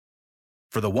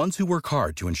For the ones who work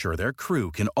hard to ensure their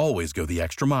crew can always go the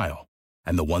extra mile,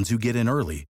 and the ones who get in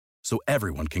early so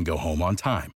everyone can go home on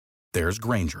time, there's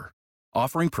Grainger,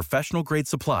 offering professional-grade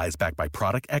supplies backed by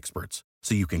product experts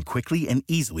so you can quickly and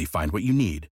easily find what you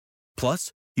need.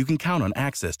 Plus, you can count on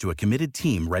access to a committed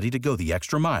team ready to go the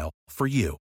extra mile for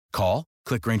you. Call,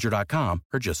 click Grainger.com,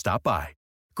 or just stop by.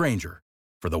 Grainger,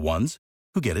 for the ones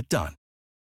who get it done.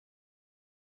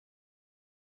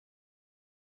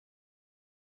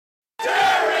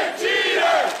 Derek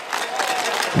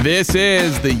Jeter! This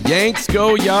is the Yanks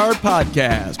Go Yard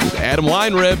podcast with Adam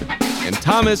Weinrib and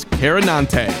Thomas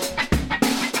Carinante.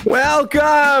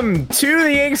 Welcome to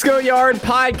the Yanks Go Yard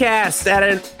podcast at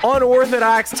an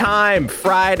unorthodox time,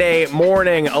 Friday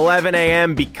morning, 11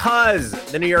 a.m., because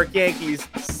the New York Yankees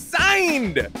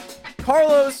signed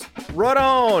Carlos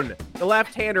Rodon. The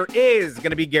left-hander is going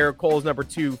to be Garrett Cole's number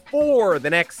 2 for the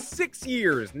next 6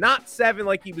 years, not 7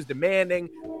 like he was demanding,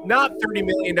 not $30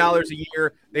 million a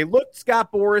year. They looked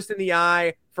Scott Boras in the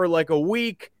eye for like a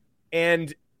week,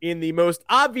 and in the most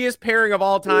obvious pairing of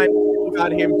all time,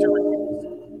 got him to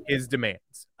reduce his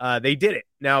demands. They did it.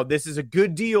 Now, this is a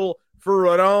good deal for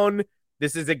Rodon.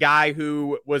 This is a guy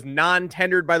who was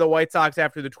non-tendered by the White Sox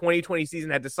after the 2020 season,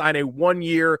 had to sign a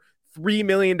 1-year, $3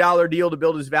 million deal to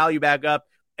build his value back up.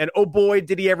 And oh boy,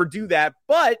 did he ever do that.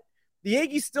 But the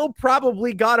Yankees still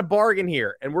probably got a bargain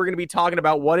here. And we're going to be talking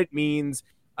about what it means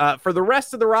for the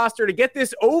rest of the roster to get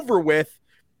this over with.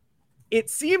 It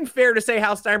seemed fair to say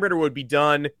Hal Steinbrenner would be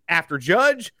done after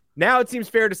Judge. Now it seems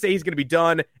fair to say he's going to be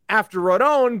done after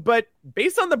Rodon, but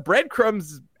based on the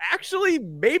breadcrumbs, actually,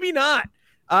 maybe not.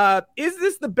 Is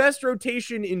this the best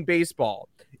rotation in baseball?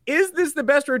 Is this the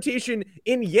best rotation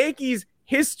in Yankees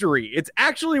history? It's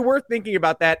actually worth thinking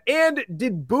about that. And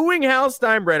did booing Hal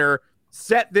Steinbrenner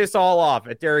set this all off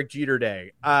at Derek Jeter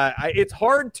Day? It's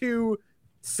hard to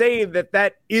say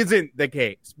that isn't the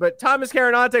case. But Thomas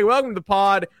Carinante, welcome to the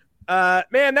pod.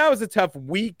 Man, that was a tough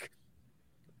week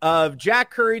of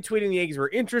Jack Curry tweeting the Yankees were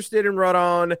interested in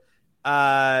Rodon.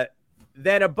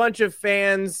 Then a bunch of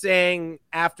fans saying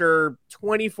after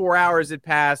 24 hours had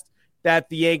passed that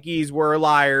the Yankees were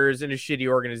liars and a shitty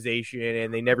organization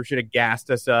and they never should have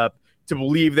gassed us up to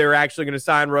believe they were actually going to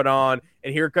sign Rodon.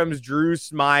 And here comes Drew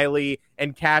Smiley,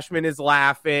 and Cashman is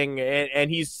laughing, and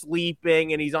he's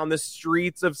sleeping, and he's on the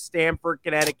streets of Stamford,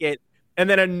 Connecticut. And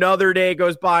then another day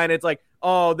goes by, and it's like,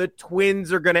 oh, the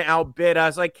Twins are going to outbid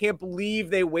us. I can't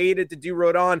believe they waited to do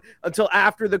Rodon until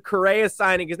after the Correa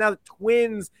signing, because now the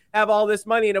Twins have all this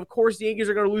money. And, of course, the Yankees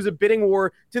are going to lose a bidding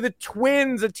war to the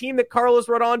Twins, a team that Carlos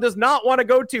Rodon does not want to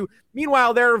go to.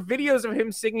 Meanwhile, there are videos of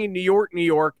him singing New York, New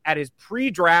York at his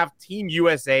pre-draft Team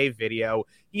USA video.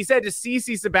 He said to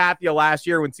CeCe Sabathia last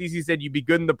year when CeCe said, "You'd be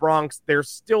good in the Bronx. There's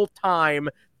still time."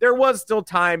 There was still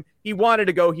time. He wanted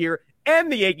to go here.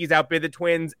 And the Yankees outbid the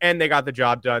Twins, and they got the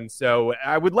job done. So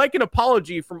I would like an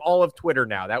apology from all of Twitter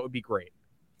now. That would be great.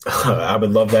 I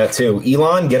would love that too.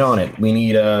 Elon, get on it. We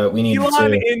need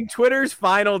Elon in Twitter's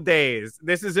final days.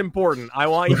 This is important. I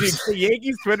want you to get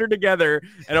Yankees Twitter together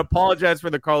and apologize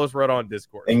for the Carlos Rodon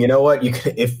discourse. And you know what? You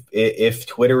can, if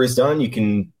Twitter is done, you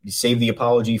can save the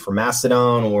apology for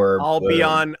Mastodon or I'll be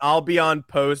on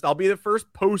Post. I'll be the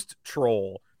first Post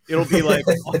troll. It'll be like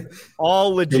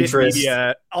all legit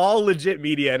media,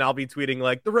 and I'll be tweeting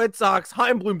like the Red Sox,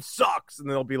 Heimblum sucks, and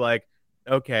they'll be like,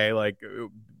 okay, like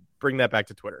bring that back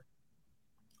to Twitter.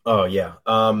 Oh yeah.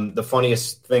 The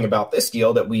funniest thing about this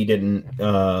deal that we didn't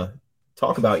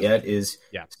talk about yet is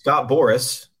Scott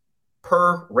Boras,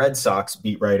 per Red Sox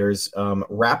beat writers,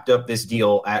 wrapped up this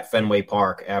deal at Fenway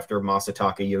Park after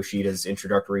Masataka Yoshida's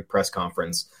introductory press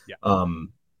conference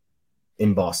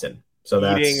in Boston. So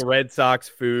eating Red Sox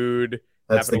food,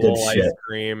 having a little ice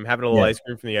cream,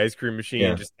 from the ice cream machine,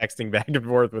 and just texting back and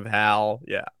forth with Hal.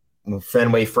 Yeah.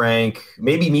 Fenway Frank,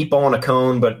 maybe Meatball on a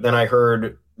Cone, but then I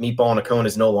heard Meatball on a Cone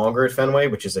is no longer at Fenway,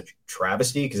 which is a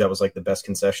travesty because that was like the best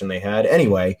concession they had.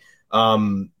 Anyway,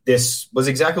 this was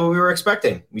exactly what we were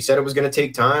expecting. We said it was going to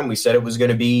take time. We said it was going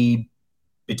to be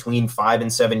between 5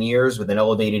 and 7 years with an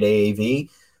elevated AAV.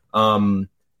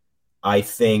 I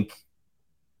think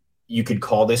you could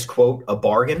call this quote a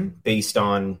bargain based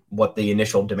on what the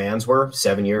initial demands were.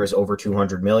 7 years, over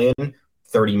 $200 million,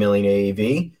 $30 million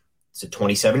AAV. It's a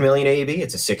 $27 million AAV.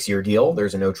 It's a 6-year deal.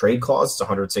 There's a no trade clause. It's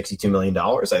 $162 million.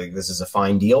 I think this is a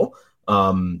fine deal.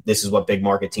 This is what big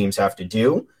market teams have to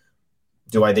do.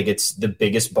 Do I think it's the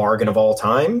biggest bargain of all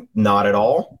time? Not at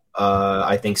all.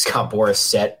 I think Scott Boras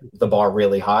set the bar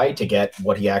really high to get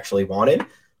what he actually wanted.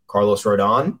 Carlos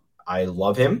Rodon, I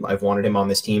love him. I've wanted him on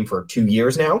this team for 2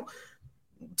 years now.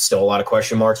 Still a lot of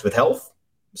question marks with health.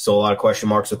 Still a lot of question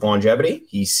marks with longevity.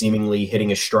 He's seemingly hitting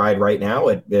his stride right now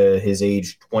at his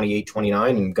age 28,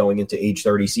 29 and going into age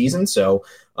 30 season. So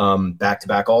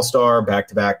back-to-back All-Star,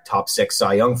 back-to-back top 6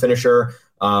 Cy Young finisher.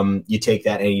 You take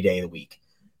that any day of the week.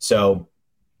 So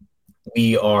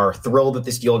we are thrilled that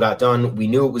this deal got done. We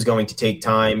knew it was going to take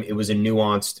time. It was a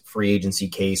nuanced free agency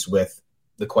case with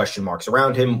the question marks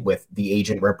around him, with the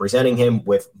agent representing him,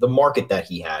 with the market that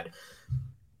he had.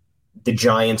 The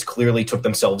Giants clearly took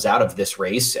themselves out of this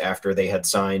race after they had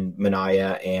signed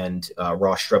Minaya and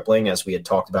Ross Stripling, as we had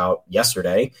talked about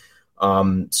yesterday.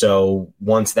 So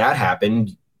once that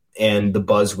happened and the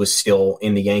buzz was still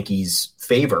in the Yankees'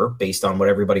 favor based on what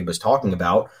everybody was talking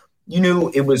about, you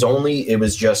knew it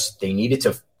was just they needed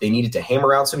to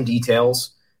hammer out some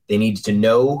details. They needed to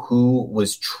know who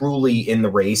was truly in the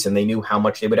race, and they knew how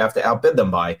much they would have to outbid them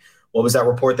by. What was that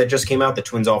report that just came out? The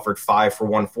Twins offered 5 for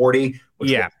 140,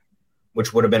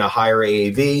 which would have been a higher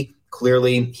AAV.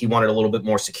 Clearly, he wanted a little bit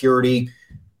more security.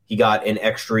 He got an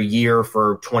extra year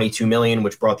for $22 million,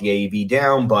 which brought the AAV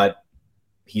down, but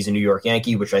he's a New York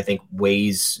Yankee, which I think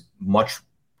weighs much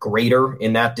greater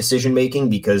in that decision-making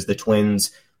because the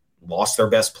Twins lost their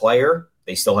best player.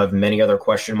 They still have many other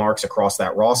question marks across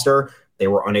that roster. They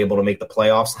were unable to make the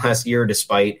playoffs last year,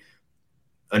 despite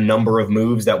a number of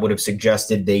moves that would have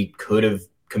suggested they could have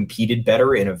competed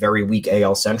better in a very weak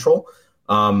AL Central.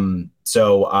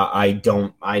 So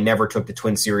I never took the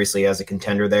Twins seriously as a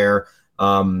contender there.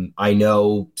 I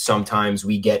know sometimes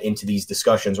we get into these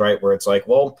discussions, right, where it's like,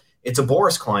 well, it's a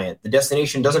Boras client. The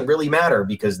destination doesn't really matter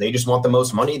because they just want the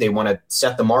most money. They want to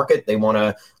set the market. They want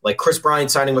to, like Chris Bryant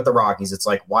signing with the Rockies. It's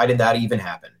like, why did that even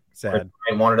happen? Sad. Chris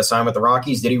Bryant wanted to sign with the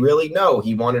Rockies. Did he really? No,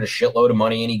 he wanted a shitload of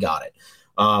money and he got it.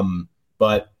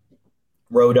 But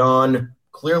Rodon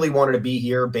clearly wanted to be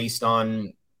here based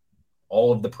on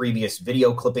all of the previous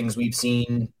video clippings we've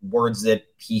seen, words that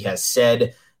he has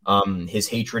said, his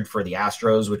hatred for the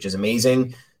Astros, which is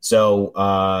amazing. So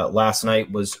last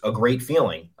night was a great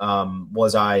feeling.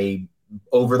 Was I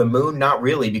over the moon? Not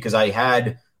really, because I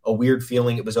had a weird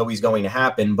feeling it was always going to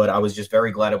happen, but I was just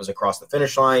very glad it was across the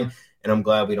finish line, and I'm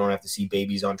glad we don't have to see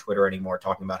babies on Twitter anymore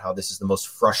talking about how this is the most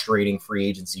frustrating free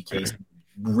agency case in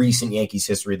recent Yankees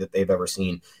history that they've ever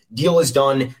seen. Deal is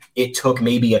done. It took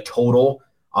maybe a total.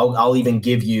 I'll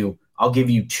give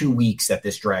you 2 weeks that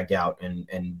this dragged out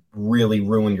and really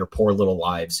ruined your poor little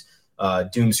lives.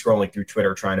 Doom scrolling through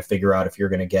Twitter trying to figure out if you're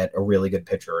going to get a really good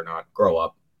pitcher or not. Grow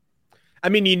up. I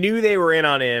mean, you knew they were in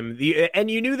on him, and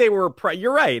you knew they were.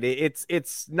 You're right.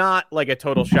 It's not like a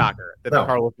total shocker that the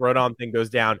Carlos Rodon thing goes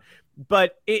down,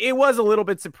 but it was a little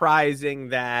bit surprising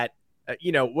that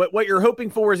what you're hoping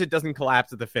for is it doesn't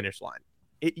collapse at the finish line.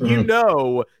 You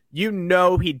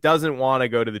know he doesn't want to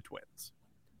go to the Twins.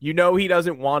 You know he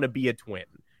doesn't want to be a Twin.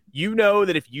 You know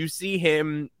that if you see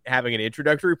him having an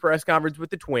introductory press conference with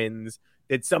the Twins,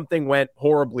 that something went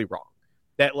horribly wrong.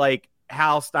 That like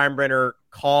Hal Steinbrenner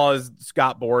caused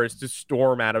Scott Boras to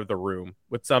storm out of the room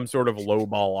with some sort of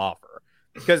lowball offer.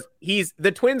 Because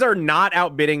the Twins are not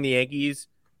outbidding the Yankees,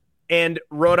 and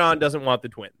Rodon doesn't want the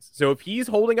Twins. So if he's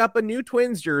holding up a new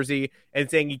Twins jersey and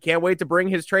saying he can't wait to bring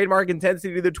his trademark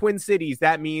intensity to the Twin Cities,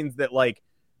 that means that like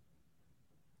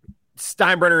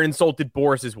Steinbrenner insulted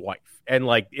Boris's wife, and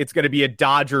like it's going to be a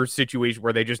Dodgers situation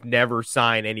where they just never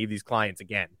sign any of these clients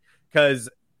again. Because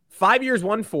 5 years,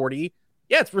 140,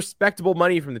 yeah, it's respectable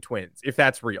money from the Twins if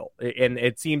that's real, and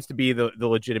it seems to be the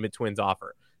legitimate Twins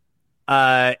offer.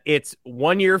 It's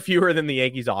 1 year fewer than the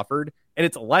Yankees offered, and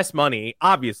it's less money,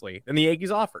 obviously, than the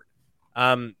Yankees offered.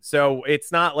 So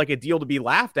it's not like a deal to be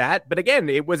laughed at, but again,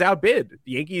 it was outbid.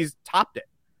 The Yankees topped it.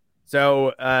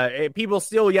 So people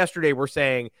still yesterday were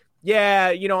saying, yeah,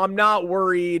 I'm not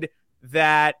worried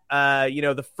that,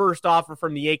 the first offer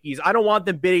from the Yankees, I don't want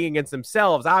them bidding against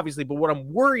themselves, obviously, but what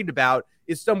I'm worried about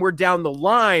is somewhere down the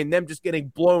line, them just getting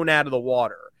blown out of the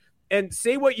water. And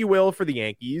say what you will for the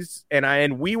Yankees,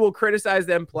 and we will criticize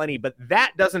them plenty, but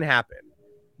that doesn't happen.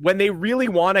 When they really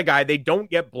want a guy, they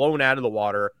don't get blown out of the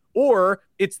water. Or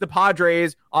it's the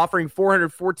Padres offering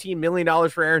 $414 million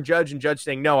for Aaron Judge, and Judge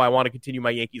saying, no, I want to continue my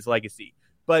Yankees legacy.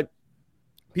 But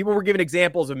people were giving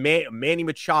examples of Manny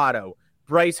Machado,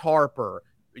 Bryce Harper,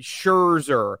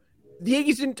 Scherzer. The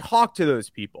Yankees didn't talk to those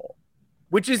people,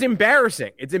 which is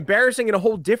embarrassing. It's embarrassing in a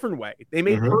whole different way. They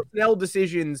made personnel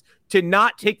decisions to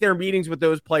not take their meetings with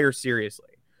those players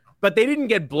seriously. But they didn't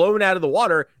get blown out of the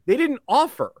water. They didn't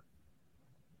offer.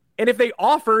 And if they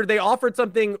offered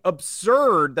something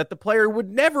absurd that the player would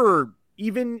never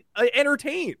even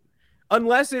entertain.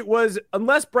 Unless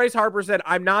Bryce Harper said,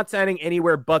 I'm not signing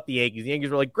anywhere but the Yankees. The Yankees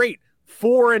were like, great,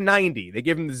 4 and 90. They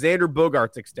give him the Xander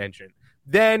Bogaerts extension.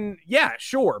 Then, yeah,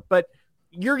 sure. But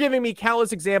you're giving me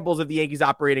countless examples of the Yankees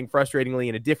operating frustratingly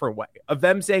in a different way, of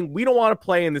them saying, we don't want to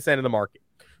play in this end of the market.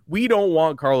 We don't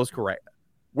want Carlos Correa.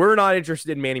 We're not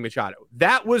interested in Manny Machado.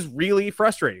 That was really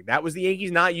frustrating. That was the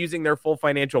Yankees not using their full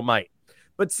financial might.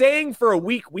 But saying for a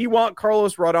week, we want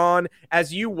Carlos Rodon,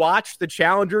 as you watch the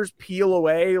challengers peel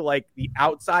away like the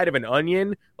outside of an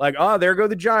onion, like, oh, there go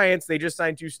the Giants. They just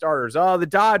signed 2 starters. Oh, the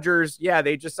Dodgers. Yeah,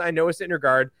 they just signed Noah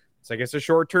Syndergaard. So I guess a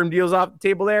short-term deal's off the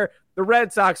table there. The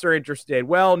Red Sox are interested.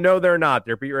 Well, no, they're not.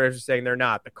 Their beat writers are saying they're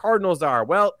not. The Cardinals are.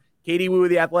 Well, Katie Woo,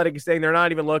 the Athletic, is saying they're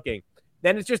not even looking.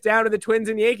 Then it's just down to the Twins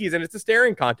and Yankees, and it's a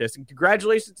staring contest. And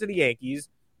congratulations to the Yankees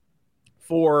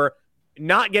for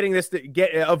not getting this,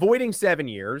 avoiding 7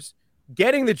 years,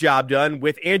 getting the job done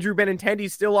with Andrew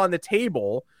Benintendi still on the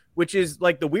table, which is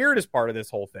like the weirdest part of this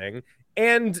whole thing.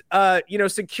 And,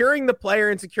 securing the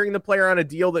player on a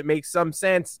deal that makes some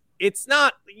sense. It's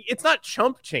not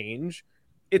chump change.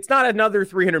 It's not another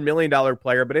 $300 million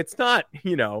player, but it's not,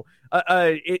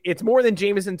 it's more than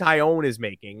Jameson Taillon is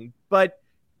making. But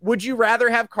would you rather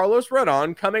have Carlos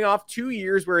Rodon coming off 2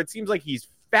 years where it seems like he's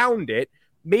found it?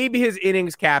 Maybe his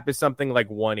innings cap is something like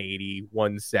 180,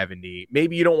 170.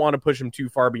 Maybe you don't want to push him too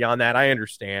far beyond that. I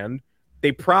understand.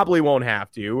 They probably won't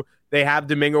have to. They have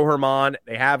Domingo Germán.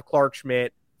 They have Clark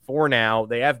Schmidt for now.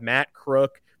 They have Matt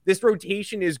Crook. This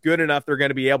rotation is good enough. They're going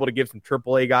to be able to give some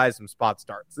AAA guys some spot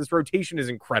starts. This rotation is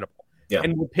incredible. Yeah.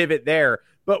 And we'll pivot there.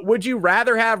 But would you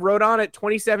rather have Rodon at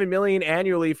 $27 million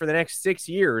annually for the next 6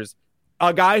 years,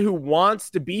 a guy who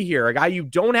wants to be here, a guy you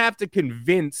don't have to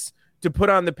convince to put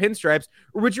on the pinstripes,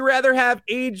 or would you rather have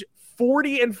age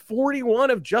 40 and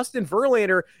 41 of Justin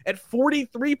Verlander at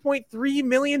 $43.3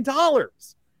 million?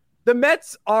 The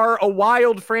Mets are a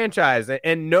wild franchise,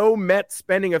 and no Mets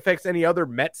spending affects any other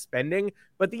Mets spending,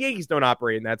 but the Yankees don't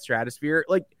operate in that stratosphere.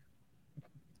 Like,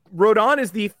 Rodon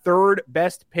is the 3rd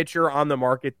best pitcher on the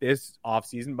market this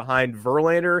offseason behind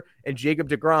Verlander and Jacob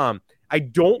deGrom. I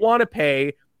don't want to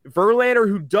pay Verlander,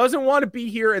 who doesn't want to be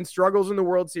here and struggles in the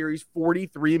World Series,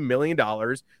 $43 million.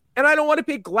 And I don't want to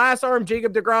pay glass arm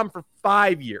Jacob deGrom for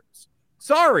 5 years.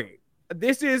 Sorry.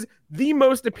 This is the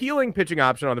most appealing pitching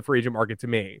option on the free agent market to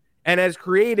me, and has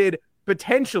created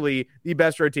potentially the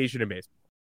best rotation in baseball.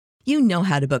 You know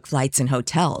how to book flights and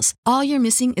hotels. All you're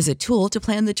missing is a tool to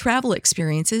plan the travel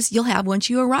experiences you'll have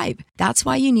once you arrive. That's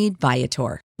why you need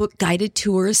Viator. Book guided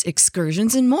tours,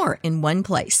 excursions, and more in one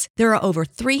place. There are over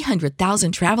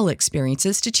 300,000 travel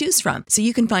experiences to choose from, so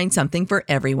you can find something for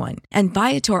everyone. And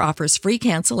Viator offers free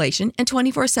cancellation and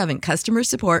 24/7 customer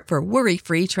support for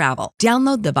worry-free travel.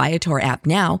 Download the Viator app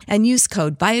now and use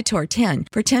code Viator10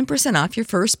 for 10% off your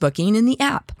first booking in the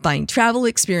app. Find travel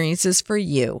experiences for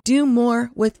you. Do more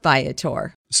with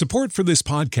Viator. Support for this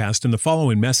podcast and the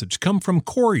following message come from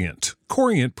Corient.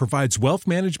 Corient provides wealth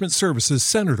management services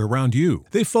centered around you.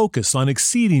 They focus on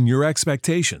exceeding your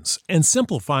expectations and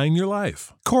simplifying your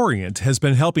life. Corient has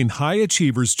been helping high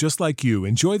achievers just like you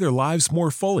enjoy their lives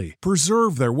more fully,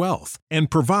 preserve their wealth,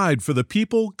 and provide for the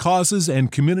people, causes,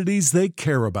 and communities they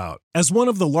care about. As one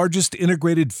of the largest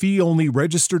integrated fee-only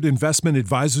registered investment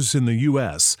advisors in the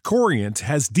U.S., Corient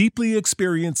has deeply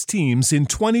experienced teams in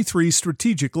 23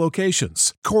 strategic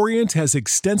locations. Corient has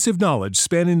extensive knowledge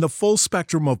spanning the full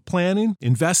spectrum of planning,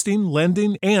 investing,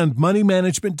 lending, and money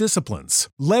management disciplines.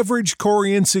 Leverage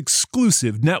Corient's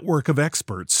exclusive network of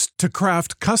experts to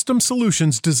craft custom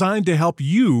solutions designed to help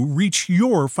you reach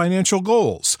your financial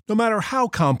goals, no matter how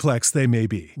complex they may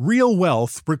be. Real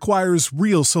wealth requires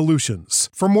real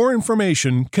solutions. For more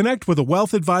information, connect with a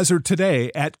wealth advisor today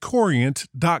at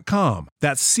Corient.com.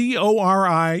 That's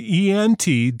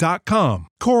Corient.com.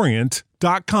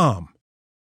 Corient.com.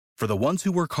 For the ones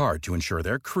who work hard to ensure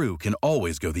their crew can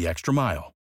always go the extra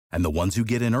mile, and the ones who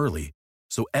get in early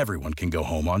so everyone can go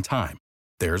home on time,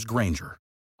 there's Grainger,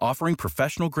 offering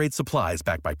professional-grade supplies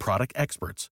backed by product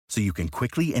experts so you can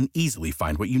quickly and easily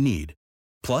find what you need.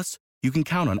 Plus, you can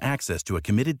count on access to a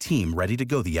committed team ready to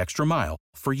go the extra mile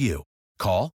for you.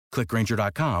 Call, click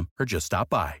Grainger.com, or just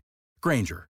stop by.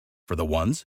 Grainger, for the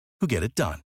ones who get it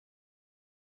done.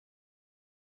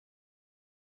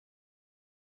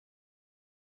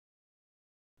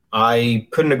 I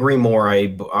couldn't agree more.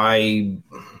 I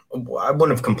wouldn't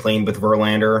have complained with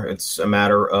Verlander. It's a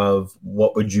matter of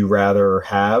what would you rather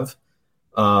have.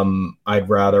 I'd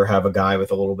rather have a guy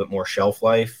with a little bit more shelf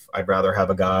life. I'd rather have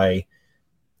a guy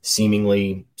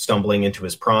seemingly stumbling into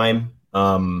his prime,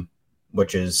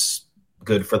 which is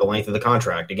good for the length of the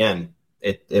contract. Again,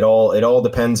 it all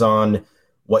depends on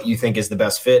what you think is the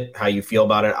best fit, how you feel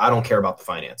about it. I don't care about the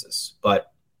finances, but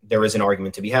there is an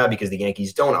argument to be had because the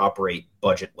Yankees don't operate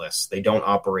budgetless. They don't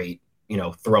operate,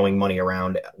 throwing money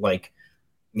around like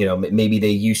maybe they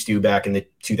used to back in the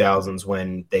 2000s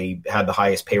when they had the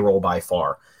highest payroll by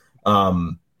far.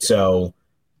 So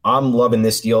I'm loving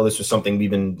this deal. This was something we've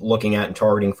been looking at and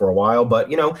targeting for a while,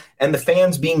 but, and the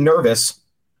fans being nervous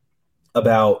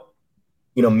about,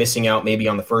 missing out maybe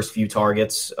on the first few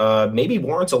targets, maybe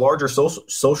warrants a larger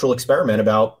social experiment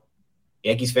about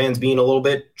Yankees fans being a little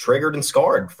bit triggered and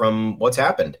scarred from what's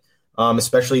happened,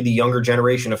 especially the younger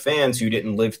generation of fans who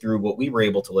didn't live through what we were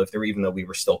able to live through, even though we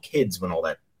were still kids when all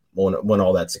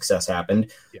that success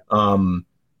happened. Yeah.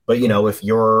 But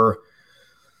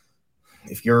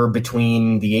if you're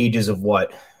between the ages of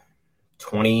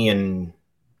 20 and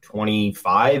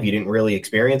 25, you didn't really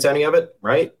experience any of it,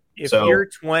 right? If you're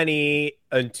 20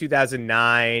 in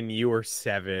 2009, you were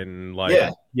 7.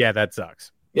 Yeah, that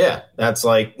sucks. Yeah, that's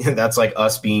like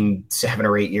us being 7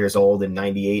 or 8 years old in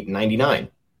 98 and 99.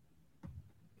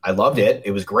 I loved it.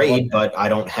 It was great, but I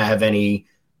don't have any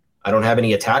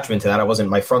attachment to that.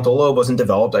 My frontal lobe wasn't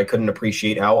developed. I couldn't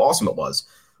appreciate how awesome it was.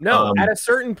 No, at a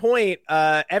certain point,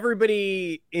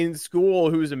 everybody in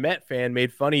school who's a Met fan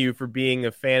made fun of you for being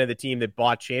a fan of the team that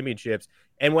bought championships.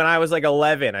 And when I was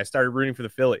 11, I started rooting for the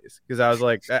Phillies because I was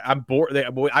like, I'm bored.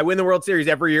 I win the World Series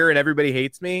every year and everybody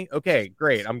hates me. Okay,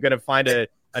 great. I'm going to find an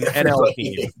NL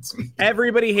team.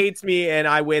 Everybody hates me and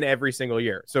I win every single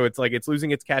year. So it's losing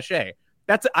its cachet.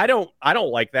 I don't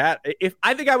like that.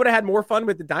 I think I would have had more fun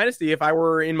with the dynasty if I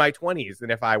were in my 20s than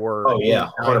if I were. Oh yeah,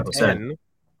 100%.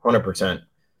 100%.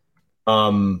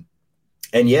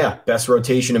 And yeah, best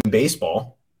rotation in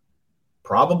baseball.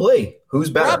 Probably.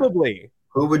 Who's better? Probably.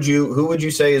 Who would you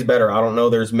say is better? I don't know.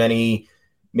 There's many,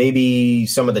 maybe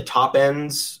some of the top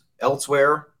ends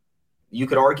elsewhere you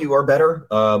could argue are better.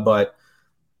 But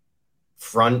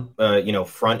front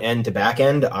end to back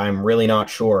end, I'm really not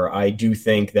sure. I do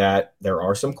think that there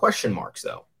are some question marks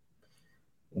though.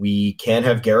 We can't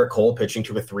have Garrett Cole pitching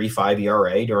to a 3.5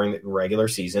 ERA during the regular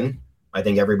season. I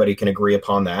think everybody can agree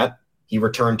upon that. He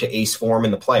returned to ace form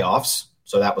in the playoffs,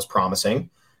 so that was promising.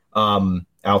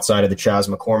 Outside of the Chas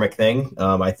McCormick thing,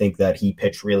 I think that he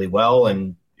pitched really well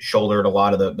and shouldered a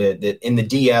lot of in the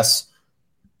DS.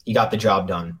 He got the job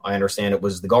done. I understand it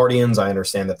was the Guardians. I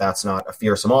understand that that's not a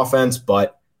fearsome offense,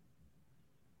 but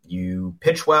you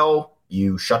pitch well,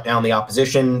 you shut down the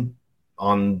opposition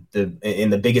in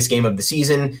the biggest game of the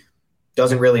season.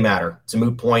 Doesn't really matter. It's a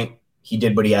moot point. He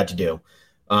did what he had to do.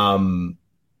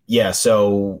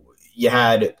 So you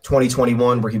had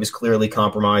 2021 where he was clearly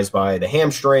compromised by the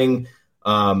hamstring.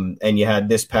 And you had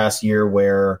this past year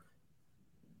where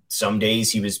some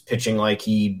days he was pitching like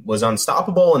he was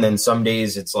unstoppable. And then some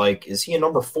days it's like, is he a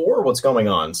number 4? What's going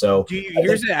on? So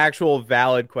here's an actual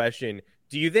valid question.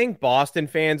 Do you think Boston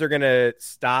fans are going to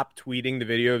stop tweeting the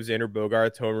video of Xander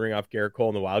Bogaerts homering off Garrett Cole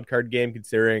in the wild card game,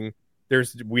 considering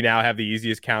we now have the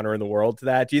easiest counter in the world to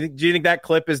that? Do you think that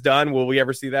clip is done? Will we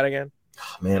ever see that again?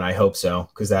 Oh, man, I hope so,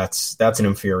 because that's an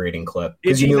infuriating clip.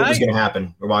 Because you knew it was going to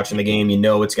happen. We're watching the game. You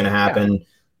know it's going to happen.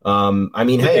 Yeah.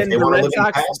 If they want to live in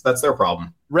the past, that's their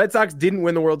problem. Red Sox didn't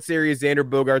win the World Series. Xander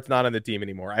Bogaerts not on the team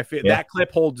anymore. I feel that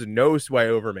clip holds no sway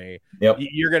over me. Yep.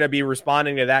 You're going to be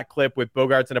responding to that clip with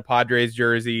Bogaerts in a Padres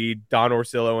jersey, Don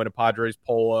Orsillo in a Padres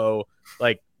polo.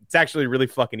 It's actually really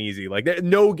fucking easy.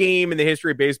 No game in the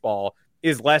history of baseball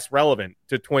is less relevant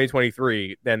to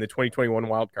 2023 than the 2021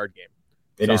 wild card game.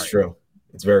 It is true.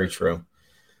 It's very true.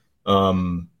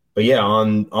 But yeah,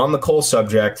 on the Cole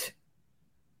subject,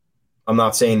 I'm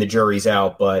not saying the jury's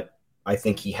out, but I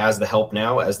think he has the help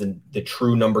now as the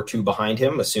true number 2 behind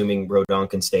him, assuming Rodon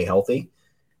can stay healthy.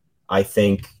 I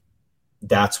think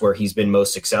that's where he's been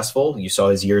most successful. You saw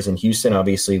his years in Houston.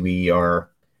 Obviously, we are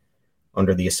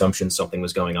under the assumption something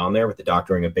was going on there with the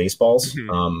doctoring of baseballs.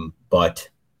 Mm-hmm. But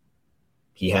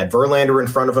he had Verlander in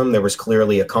front of him. There was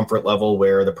clearly a comfort level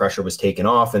where the pressure was taken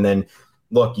off. And then,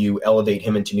 look, you elevate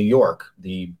him into New York,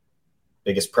 the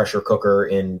biggest pressure cooker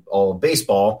in all of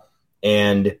baseball,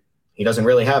 and he doesn't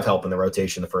really have help in the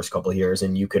rotation the first couple of years.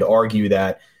 And you could argue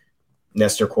that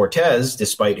Nestor Cortez,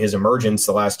 despite his emergence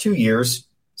the last 2 years,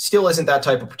 still isn't that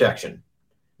type of protection.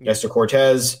 Nestor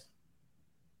Cortez,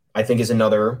 I think, is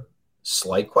another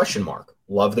slight question mark.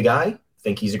 Love the guy.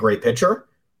 Think he's a great pitcher.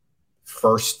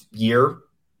 First year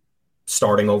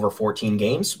starting over 14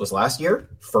 games was last year.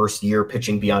 First year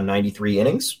pitching beyond 93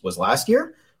 innings was last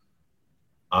year.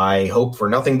 I hope for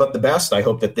nothing but the best. I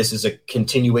hope that this is a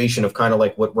continuation of kind of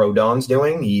like what Rodon's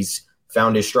doing. He's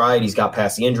found his stride. He's got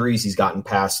past the injuries. He's gotten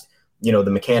past, the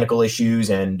mechanical issues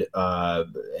and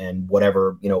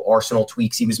whatever, arsenal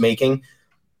tweaks he was making.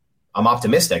 I'm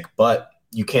optimistic, but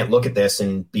you can't look at this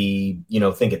and be,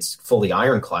 think it's fully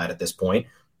ironclad at this point.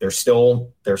 There's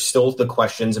still the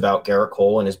questions about Garrett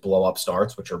Cole and his blow up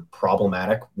starts, which are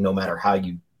problematic no matter how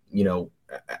you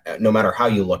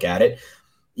look at it.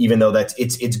 Even though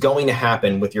it's going to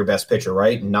happen with your best pitcher,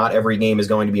 right? Not every game is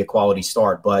going to be a quality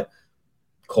start, but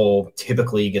Cole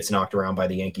typically gets knocked around by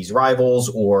the Yankees' rivals,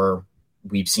 or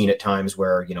we've seen at times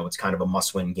where, it's kind of a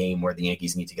must-win game where the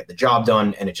Yankees need to get the job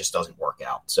done and it just doesn't work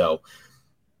out. So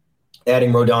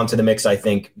adding Rodon to the mix, I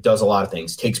think, does a lot of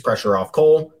things. Takes pressure off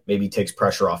Cole, maybe takes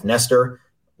pressure off Nestor,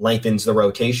 lengthens the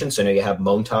rotation. So now you have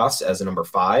Montas as a number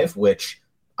 5, which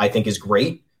I think is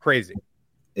great. Crazy.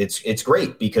 It's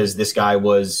great because this guy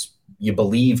you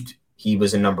believed he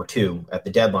was a number 2 at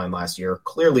the deadline last year.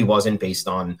 Clearly wasn't, based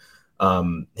on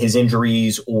his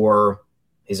injuries or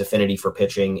his affinity for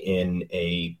pitching in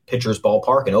a pitcher's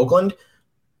ballpark in Oakland.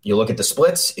 You look at the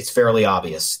splits, it's fairly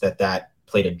obvious that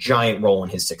played a giant role in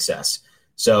his success.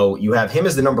 So you have him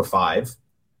as the number 5,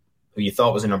 who you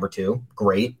thought was a number 2.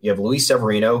 Great. You have Luis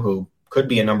Severino, who could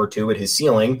be a number 2 at his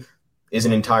ceiling,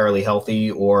 isn't entirely healthy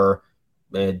or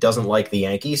doesn't like the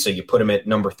Yankees. So you put him at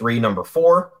number 3, number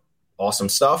 4. Awesome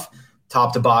stuff.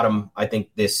 Top to bottom, I think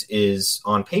this is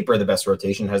on paper the best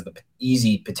rotation, has the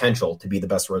easy potential to be the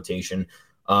best rotation.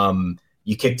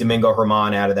 You kick Domingo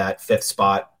Germán out of that 5th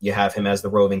spot. You have him as the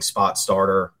roving spot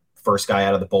starter, first guy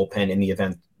out of the bullpen in the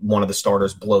event one of the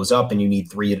starters blows up and you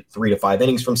need 3 to 5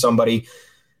 innings from somebody.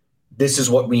 This is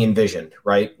what we envisioned,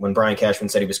 right? When Brian Cashman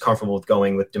said he was comfortable with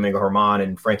going with Domingo Germán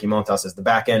and Frankie Montas as the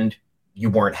back end, you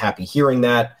weren't happy hearing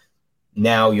that.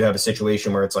 Now you have a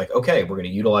situation where it's like, okay, we're going to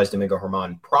utilize Domingo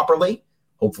Germán properly.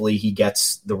 Hopefully he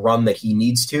gets the run that he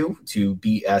needs to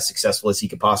be as successful as he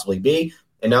could possibly be.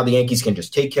 And now the Yankees can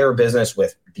just take care of business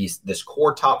with this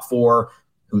core top 4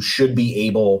 who should be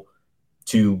able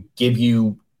to give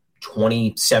you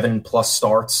 27 plus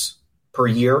starts per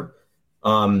year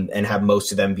and have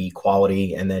most of them be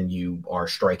quality. And then you are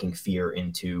striking fear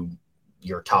into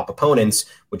your top opponents,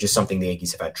 which is something the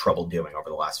Yankees have had trouble doing over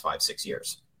the last 5-6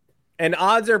 years. And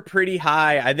odds are pretty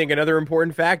high. I think another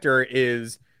important factor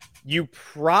is you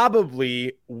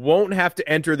probably won't have to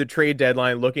enter the trade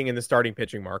deadline looking in the starting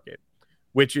pitching market,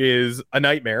 which is a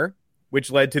nightmare, which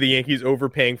led to the Yankees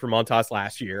overpaying for Montas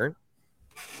last year,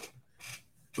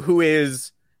 who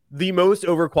is the most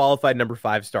overqualified number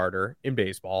 5 starter in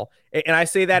baseball. And I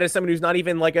say that as someone who's not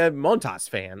even like a Montas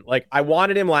fan. Like, I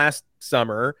wanted him last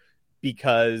summer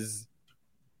because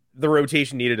the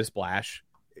rotation needed a splash.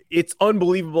 It's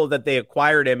unbelievable that they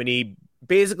acquired him and he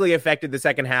basically affected the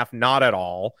second half not at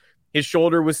all. His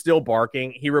shoulder was still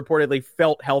barking. He reportedly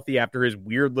felt healthy after his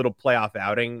weird little playoff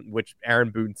outing, which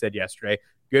Aaron Boone said yesterday.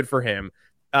 Good for him.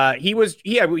 He was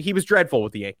dreadful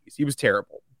with the Yankees. He was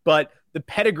terrible. But the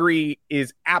pedigree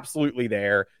is absolutely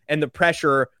there, and the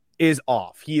pressure is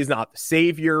off. He is not the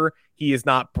savior. He is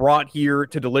not brought here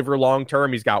to deliver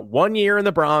long-term. He's got 1 year in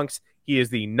the Bronx. He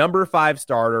is the number 5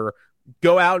 starter.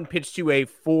 Go out and pitch to a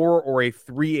 4 or a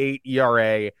 3.8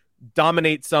 ERA.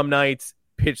 Dominate some nights.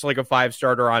 Pitch like a 5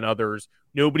 starter on others.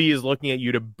 Nobody is looking at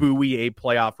you to buoy a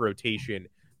playoff rotation.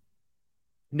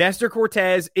 Nestor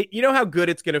Cortes, you know how good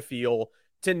it's going to feel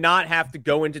to not have to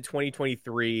go into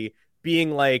 2023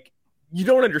 being like, you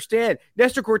don't understand.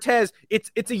 Nestor Cortes,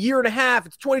 it's a year and a half.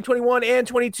 It's 2021 and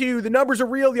 22. The numbers are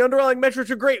real. The underlying metrics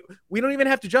are great. We don't even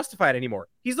have to justify it anymore.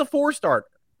 He's the 4 starter.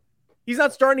 He's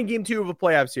not starting game 2 of a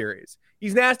playoff series.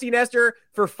 He's nasty Nestor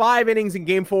for 5 innings in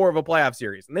game 4 of a playoff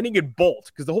series. And then he could bolt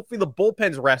because hopefully the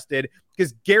bullpen's rested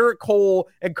because Garrett Cole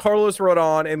and Carlos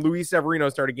Rodon and Luis Severino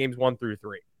started games 1 through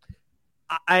 3.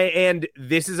 And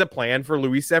this is a plan for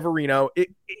Luis Severino.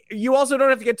 You also don't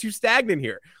have to get too stagnant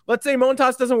here. Let's say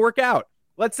Montas doesn't work out.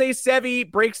 Let's say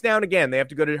Sevy breaks down again. They have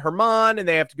to go to Germán and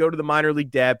they have to go to the minor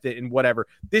league depth and whatever.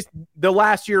 The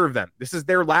last year of them. This is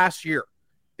their last year.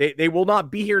 They will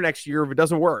not be here next year if it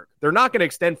doesn't work. They're not going to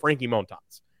extend Frankie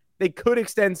Montas. They could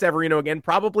extend Severino again,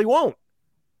 probably won't.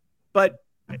 But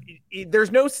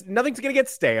nothing's going to get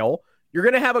stale. You're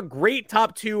going to have a great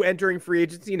top 2 entering free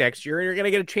agency next year, and you're going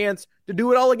to get a chance to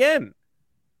do it all again.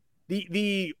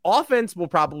 The offense will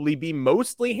probably be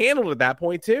mostly handled at that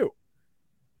point too.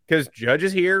 Because Judge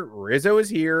is here, Rizzo is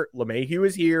here, LeMahieu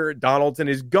is here, Donaldson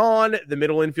is gone, the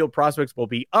middle infield prospects will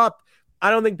be up. I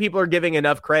don't think people are giving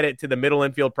enough credit to the middle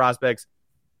infield prospects.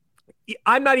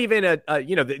 I'm not even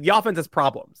the offense has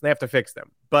problems. They have to fix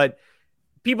them. But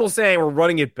people saying we're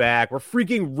running it back, we're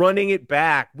freaking running it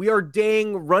back. We are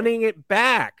running it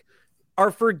back. Are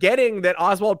forgetting that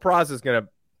Oswald Peraza is going to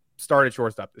start at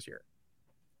shortstop this year.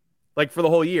 Like for the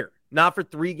whole year, not for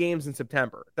 3 games in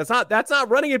September. That's not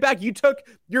running it back. You took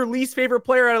your least favorite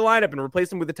player out of the lineup and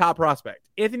replaced him with the top prospect.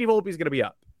 Anthony Volpe is going to be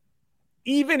up.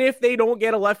 Even if they don't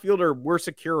get a left fielder we're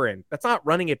secure in, that's not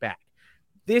running it back.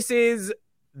 this is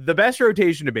the best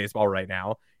rotation in baseball right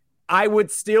now. I would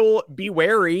still be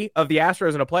wary of the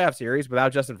Astros in a playoff series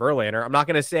without Justin Verlander. I'm not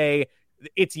going to say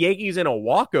it's Yankees in a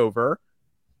walkover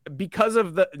because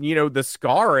of the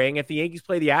scarring. If the Yankees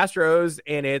play the Astros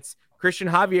and it's Christian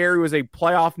Javier, who was a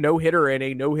playoff no-hitter and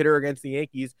a no-hitter against the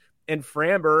Yankees, and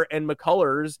Framber and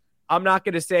McCullers, I'm not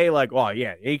going to say like, well,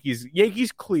 yeah,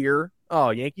 Yankees clear.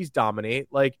 Oh, Yankees dominate.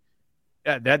 Like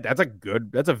that's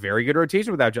a very good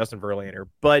rotation without Justin Verlander,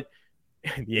 but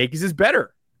the Yankees is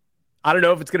better. I don't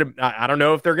know if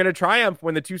they're going to triumph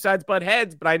when the two sides butt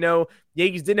heads, but I know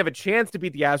Yankees didn't have a chance to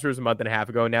beat the Astros a month and a half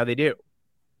ago, and now they do.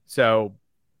 So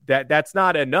that's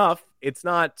not enough. It's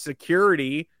not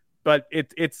security, but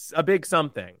it's a big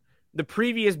something. The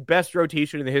previous best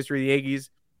rotation in the history of the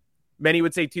Yankees, many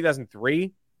would say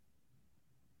 2003.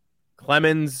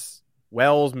 Clemens,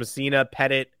 Wells, Messina,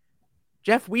 Pettit,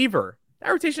 Jeff Weaver.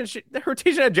 That rotation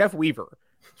had Jeff Weaver.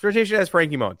 This rotation has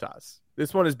Frankie Montas.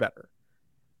 This one is better.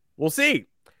 We'll see.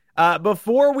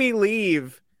 Before we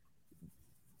leave,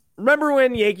 remember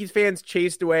when Yankees fans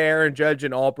chased away Aaron Judge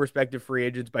and all prospective free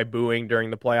agents by booing during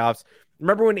the playoffs?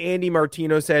 Remember when Andy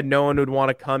Martino said no one would want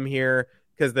to come here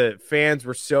because the fans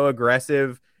were so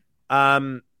aggressive?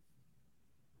 Booing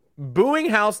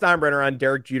Hal Steinbrenner on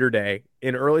Derek Jeter Day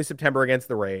in early September against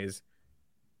the Rays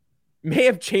may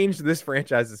have changed this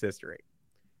franchise's history.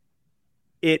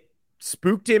 It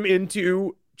spooked him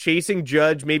into chasing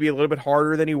Judge maybe a little bit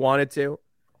harder than he wanted to.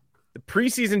 The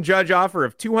preseason Judge offer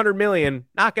of $200 million,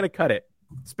 not going to cut it.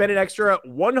 Spend an extra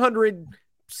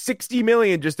 $160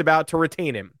 million just about to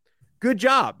retain him. Good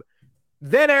job.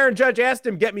 Then Aaron Judge asked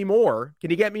him, get me more.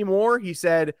 Can you get me more? He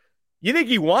said, you think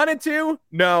he wanted to?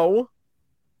 No.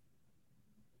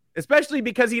 Especially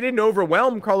because he didn't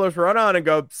overwhelm Carlos Rodon and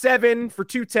go 7 for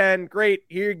 $210. Great.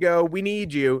 Here you go. We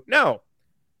need you. No.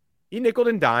 He nickeled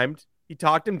and dimed. He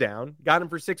talked him down, got him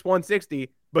for 6-160,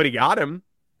 but he got him.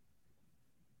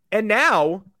 And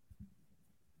now,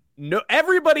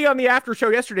 everybody on the after show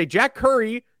yesterday, Jack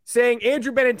Curry saying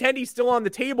Andrew Benintendi's still on the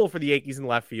table for the Yankees in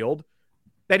left field,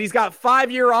 that he's got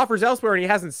 5-year offers elsewhere and he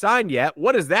hasn't signed yet.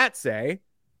 What does that say? It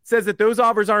says that those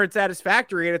offers aren't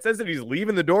satisfactory, and it says that he's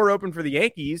leaving the door open for the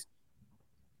Yankees.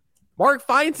 Mark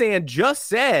Feinsand just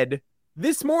said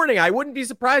this morning, I wouldn't be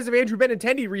surprised if Andrew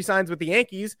Benintendi re-signs with the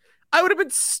Yankees. I would have been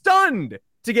stunned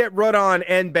to get Rodon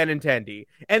and Benintendi.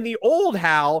 And the old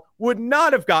Hal would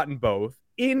not have gotten both.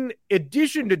 In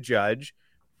addition to Judge,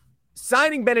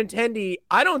 signing Benintendi,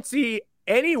 I don't see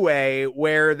any way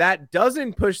where that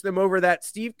doesn't push them over that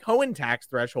Steve Cohen tax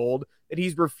threshold that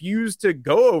he's refused to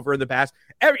go over in the past.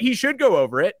 He should go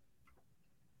over it.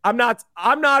 I'm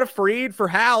not afraid for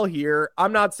Hal here.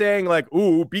 I'm not saying like,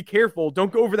 ooh, be careful,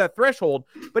 don't go over that threshold.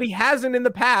 But he hasn't in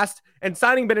the past, and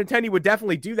signing Benintendi would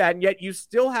definitely do that. And yet you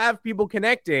still have people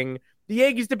connecting the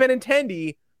Yankees to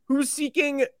Benintendi, who's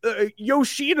seeking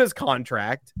Yoshida's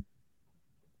contract.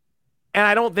 And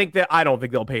I don't think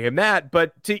they'll pay him that.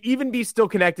 But to even be still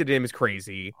connected to him is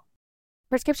crazy.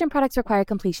 Prescription products require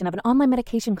completion of an online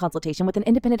medication consultation with an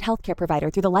independent healthcare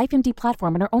provider through the LifeMD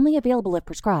platform and are only available if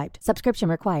prescribed. Subscription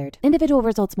required. Individual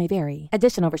results may vary.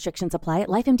 Additional restrictions apply at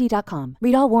lifemd.com.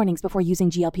 Read all warnings before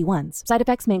using GLP-1s. Side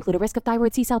effects may include a risk of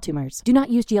thyroid C-cell tumors. Do not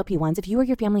use GLP-1s if you or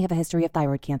your family have a history of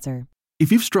thyroid cancer. If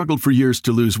you've struggled for years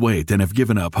to lose weight and have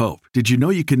given up hope, did you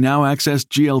know you can now access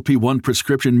GLP-1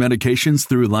 prescription medications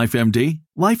through LifeMD?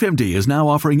 LifeMD is now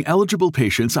offering eligible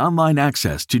patients online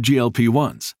access to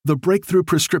GLP-1s, the breakthrough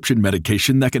prescription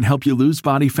medication that can help you lose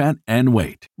body fat and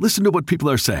weight. Listen to what people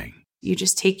are saying. You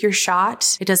just take your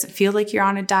shot. It doesn't feel like you're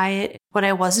on a diet. What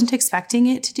I wasn't expecting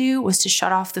it to do was to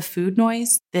shut off the food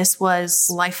noise. This was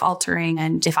life-altering,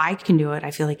 and if I can do it, I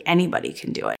feel like anybody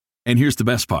can do it. And here's the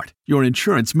best part. Your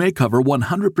insurance may cover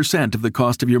 100% of the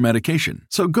cost of your medication.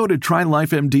 So go to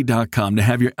TryLifeMD.com to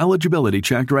have your eligibility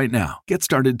checked right now. Get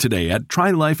started today at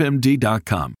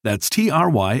TryLifeMD.com. That's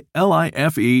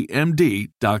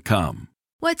TryLifeMD.com.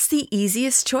 What's the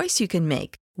easiest choice you can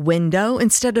make? Window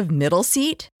instead of middle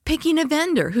seat? Picking a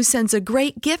vendor who sends a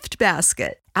great gift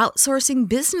basket? Outsourcing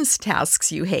business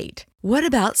tasks you hate? What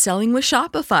about selling with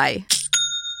Shopify?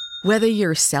 Whether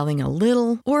you're selling a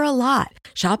little or a lot,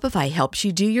 Shopify helps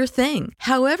you do your thing,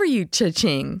 however you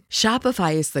cha-ching.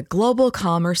 Shopify is the global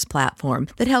commerce platform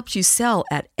that helps you sell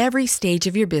at every stage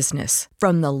of your business.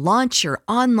 From the launch your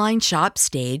online shop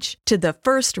stage to the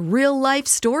first real-life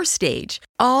store stage,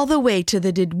 all the way to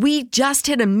the did we just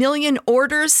hit 1 million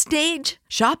orders stage.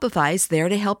 Shopify's there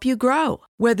to help you grow.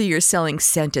 Whether you're selling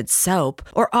scented soap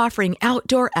or offering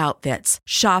outdoor outfits,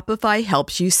 Shopify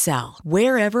helps you sell.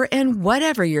 Wherever and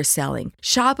whatever you're selling,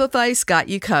 Shopify's got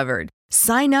you covered.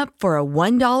 Sign up for a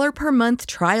 $1 per month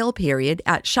trial period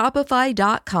at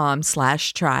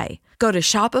shopify.com/try. Go to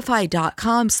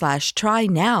shopify.com/try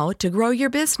now to grow your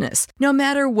business, no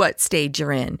matter what stage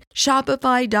you're in.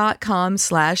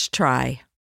 Shopify.com/try.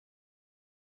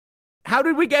 How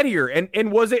did we get here?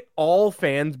 And was it all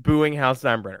fans booing Hal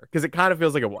Steinbrenner? Because it kind of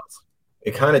feels like it was.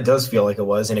 It kind of does feel like it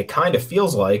was, and it kind of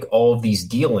feels like all of these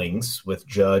dealings with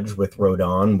Judge, with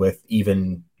Rodon, with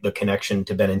even the connection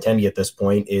to Benintendi at this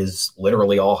point is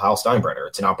literally all Hal Steinbrenner.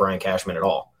 It's not Brian Cashman at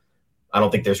all. I don't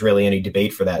think there's really any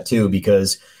debate for that, too,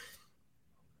 because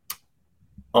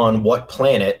on what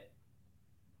planet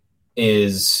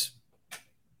is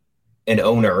an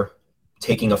owner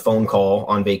taking a phone call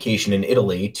on vacation in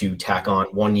Italy to tack on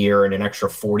 1 year and an extra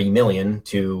 $40 million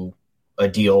to a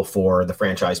deal for the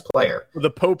franchise player? The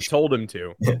Pope told him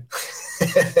to.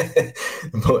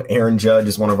 Aaron Judge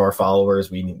is one of our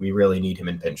followers. We really need him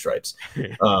in pinstripes.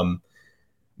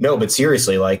 No, but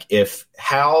seriously, like if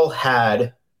Hal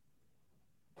had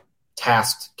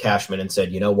tasked Cashman and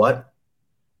said, you know what,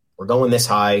 we're going this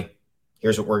high,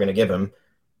 here's what we're going to give him,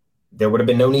 there would have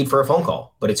been no need for a phone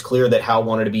call. But it's clear that Hal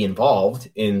wanted to be involved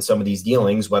in some of these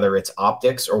dealings, whether it's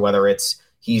optics or whether it's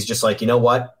he's just like, you know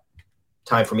what,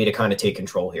 time for me to kind of take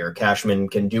control here. Cashman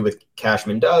can do what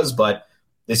Cashman does, but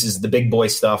this is the big boy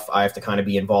stuff. I have to kind of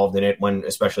be involved in it,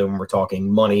 especially when we're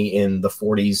talking money in the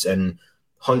 40s and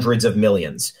hundreds of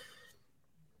millions.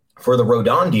 For the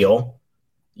Rodon deal,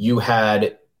 you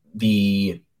had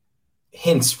the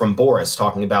hints from Boris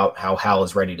talking about how Hal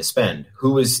is ready to spend.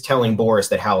 Who is telling Boris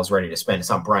that Hal is ready to spend? It's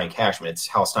not Brian Cashman. It's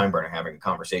Hal Steinbrenner having a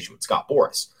conversation with Scott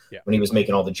Boris when he was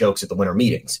making all the jokes at the winter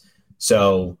meetings.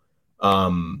 So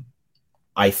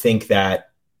I think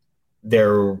that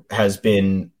there has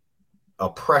been a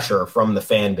pressure from the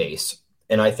fan base.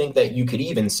 And I think that you could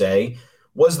even say,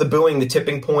 was the booing the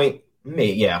tipping point?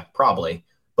 Yeah, probably.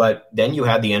 But then you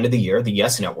had the end of the year, the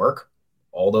Yes Network,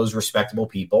 all those respectable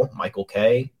people, Michael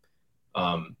Kay,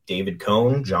 David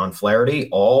Cohn, John Flaherty,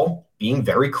 all being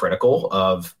very critical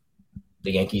of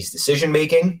the Yankees'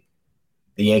 decision-making,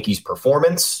 the Yankees'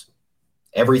 performance,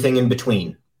 everything in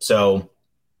between. So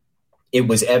it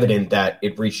was evident that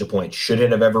it reached a point. Should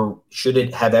it have ever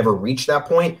reached that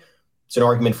point? It's an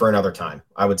argument for another time.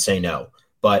 I would say no.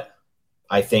 But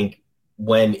I think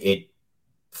when it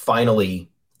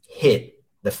finally hit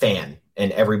the fan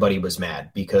and everybody was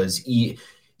mad, because you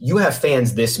have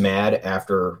fans this mad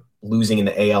after losing in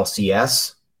the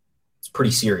ALCS, it's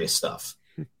pretty serious stuff.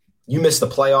 You miss the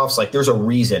playoffs, like there's a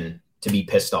reason to be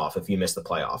pissed off if you miss the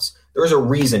playoffs. There's a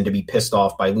reason to be pissed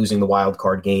off by losing the wild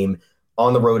card game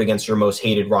on the road against your most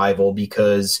hated rival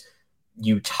because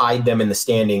you tied them in the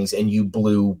standings and you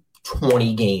blew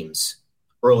 20 games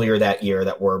earlier that year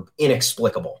that were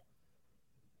inexplicable,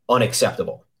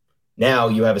 unacceptable. Now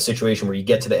you have a situation where you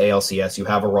get to the ALCS, you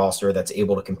have a roster that's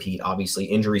able to compete. Obviously,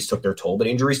 injuries took their toll, but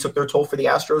injuries took their toll for the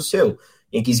Astros too.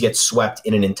 Yankees get swept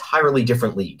in an entirely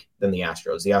different league than the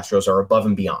Astros. The Astros are above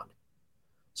and beyond.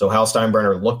 So Hal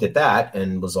Steinbrenner looked at that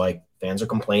and was like, fans are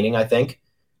complaining, I think.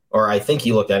 Or I think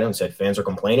he looked at it and said, fans are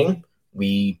complaining.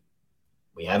 We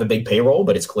have a big payroll,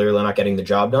 but it's clearly not getting the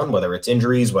job done, whether it's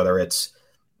injuries, whether it's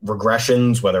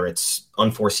regressions, whether it's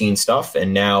unforeseen stuff.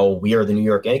 And now we are the New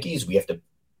York Yankees. We have to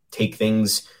take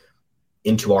things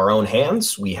into our own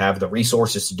hands. We have the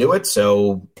resources to do it.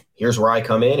 So here's where I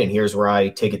come in and here's where I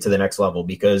take it to the next level,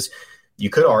 because you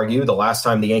could argue the last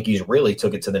time the Yankees really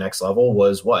took it to the next level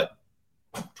was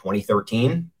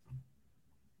 2013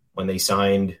 when they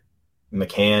signed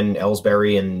McCann,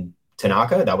 Ellsbury, and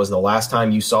Tanaka. That was the last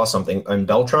time you saw something, and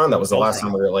Beltran. That was the last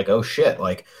time we were like, oh shit,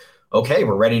 like, okay,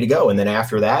 we're ready to go. And then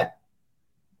after that,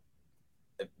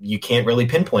 you can't really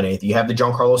pinpoint anything. You have the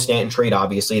Giancarlo Stanton trade,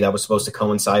 obviously, that was supposed to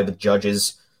coincide with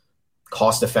Judge's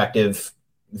cost-effective,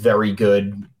 very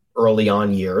good early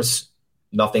on years.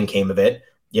 Nothing came of it.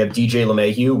 You have DJ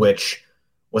LeMahieu, which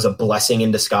was a blessing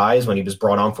in disguise when he was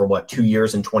brought on for 2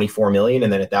 years and $24 million.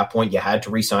 And then at that point you had to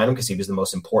re-sign him because he was the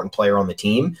most important player on the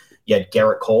team. You had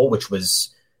Garrett Cole, which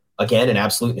was, again, an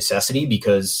absolute necessity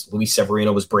because Luis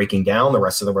Severino was breaking down. The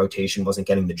rest of the rotation wasn't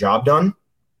getting the job done.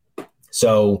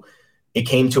 So it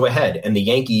came to a head. And the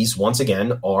Yankees, once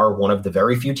again, are one of the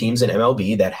very few teams in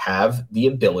MLB that have the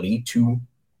ability to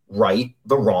right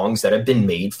the wrongs that have been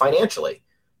made financially.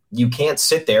 You can't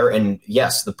sit there and,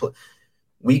 yes,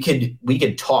 we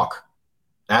could talk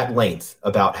at length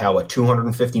about how a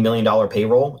 $250 million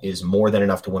payroll is more than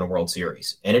enough to win a World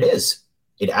Series. And it is.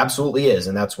 It absolutely is.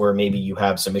 And that's where maybe you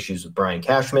have some issues with Brian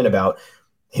Cashman about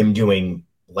him doing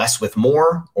less with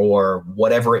more or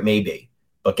whatever it may be.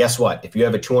 But guess what? If you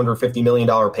have a $250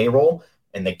 million payroll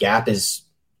and the gap is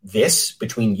this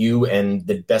between you and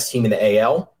the best team in the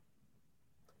AL,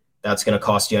 that's going to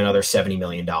cost you another $70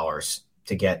 million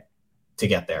to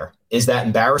get there. Is that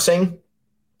embarrassing?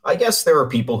 I guess there are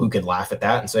people who could laugh at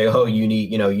that and say, oh, you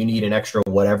need an extra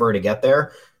whatever to get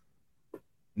there.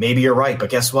 Maybe you're right, but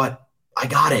guess what? I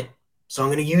got it. So I'm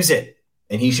going to use it,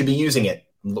 and he should be using it.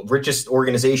 Richest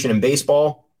organization in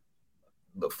baseball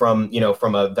from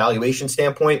a valuation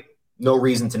standpoint, no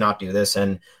reason to not do this.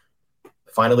 And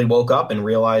finally woke up and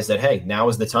realized that, hey, now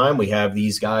is the time. We have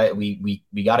these guys. We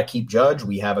got to keep Judge.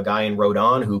 We have a guy in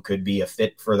Rodon who could be a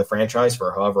fit for the franchise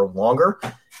for however longer.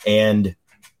 And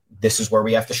this is where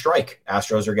we have to strike.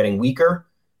 Astros are getting weaker.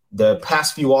 The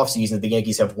past few off seasons, the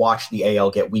Yankees have watched the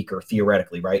AL get weaker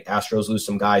theoretically, right? Astros lose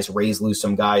some guys, Rays lose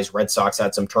some guys, Red Sox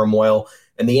had some turmoil,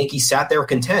 and the Yankees sat there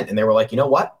content. And they were like, you know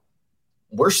what?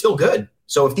 We're still good.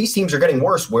 So if these teams are getting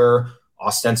worse, we're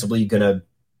ostensibly going to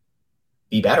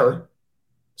be better.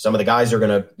 Some of the guys are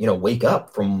going to, wake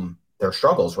up from their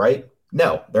struggles, right?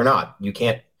 No, they're not. You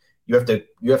have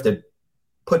to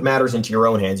put matters into your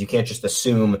own hands. You can't just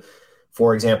assume,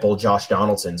 for example, Josh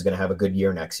Donaldson's going to have a good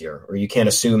year next year. Or you can't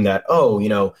assume that,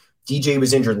 DJ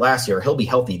was injured last year, he'll be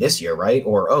healthy this year, right?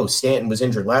 Or, Stanton was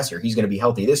injured last year, he's going to be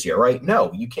healthy this year, right?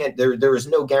 No, you can't. There is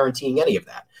no guaranteeing any of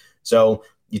that. So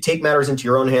you take matters into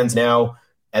your own hands now.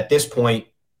 At this point,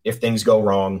 if things go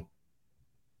wrong,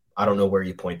 I don't know where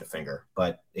you point the finger,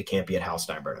 but it can't be at Hal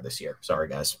Steinbrenner this year. Sorry,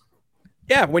 guys.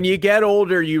 Yeah, when you get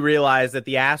older, you realize that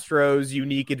the Astros'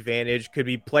 unique advantage could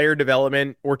be player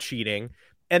development or cheating,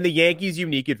 and the Yankees'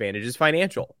 unique advantage is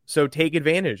financial. So take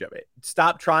advantage of it.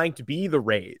 Stop trying to be the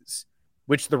Rays,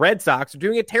 which the Red Sox are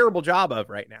doing a terrible job of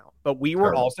right now, but we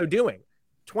were also doing.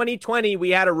 2020, we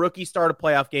had a rookie start a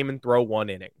playoff game and throw one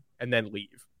inning and then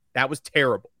leave. That was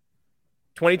terrible.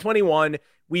 2021,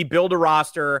 we build a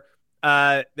roster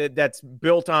that's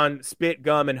built on spit,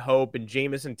 gum, and hope, and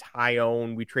Jameson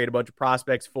Tyone we trade a bunch of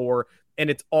prospects for, and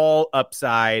it's all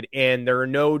upside, and there are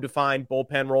no defined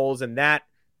bullpen roles, and that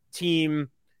team,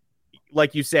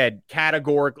 like you said,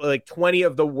 categorically, like 20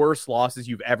 of the worst losses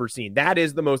you've ever seen. That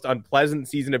is the most unpleasant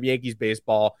season of Yankees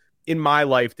baseball in my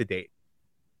life to date.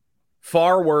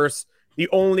 Far worse. The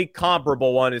only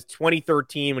comparable one is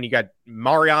 2013 when you got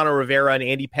Mariano Rivera and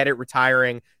Andy Pettitte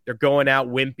retiring. They're going out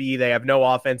wimpy. They have no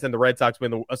offense, and the Red Sox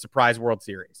win a surprise World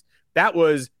Series. That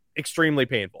was extremely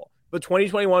painful. But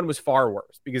 2021 was far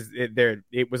worse because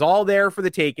it was all there for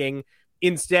the taking.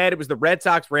 Instead, it was the Red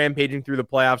Sox rampaging through the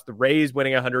playoffs, the Rays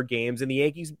winning 100 games, and the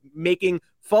Yankees making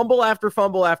fumble after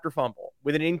fumble after fumble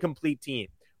with an incomplete team,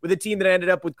 with a team that ended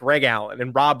up with Greg Allen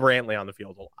and Rob Brantley on the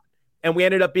field a lot. And we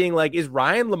ended up being like, is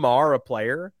Ryan Lamar a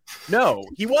player? No,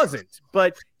 he wasn't.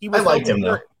 But he was. I liked him,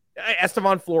 though.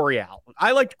 Estevan Florial.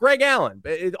 I liked Greg Allen.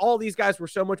 But all these guys were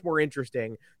so much more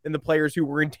interesting than the players who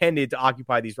were intended to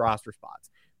occupy these roster spots.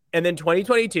 And then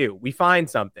 2022, we find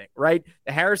something, right?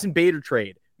 The Harrison Bader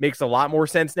trade makes a lot more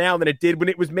sense now than it did when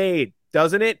it was made,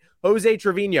 doesn't it? Jose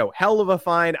Trevino, hell of a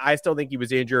find. I still think he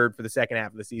was injured for the second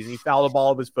half of the season. He fouled a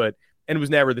ball of his foot and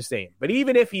was never the same. But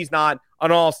even if he's not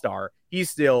an all-star, he's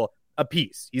still a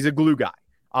piece. He's a glue guy.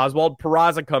 Oswald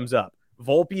Peraza comes up.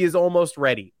 Volpe is almost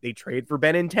ready. They trade for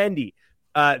Benintendi.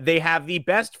 They have the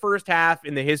best first half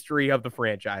in the history of the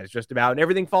franchise, just about, and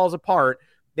everything falls apart.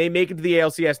 They make it to the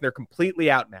ALCS, and they're completely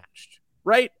outmatched.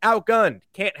 Right? Outgunned.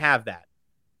 Can't have that.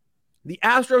 The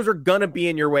Astros are going to be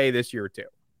in your way this year, too.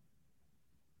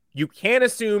 You can't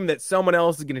assume that someone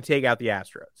else is going to take out the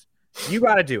Astros. You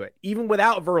got to do it, even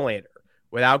without Verlander,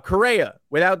 without Correa,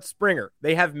 without Springer.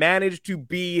 They have managed to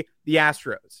be the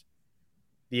Astros.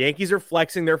 The Yankees are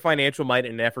flexing their financial might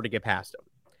in an effort to get past them.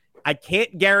 I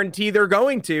can't guarantee they're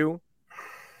going to,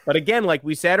 but again, like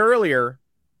we said earlier,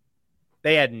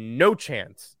 they had no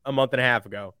chance a month and a half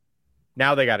ago.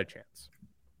 Now they got a chance.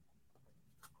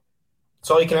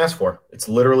 It's all you can ask for. It's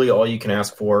literally all you can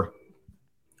ask for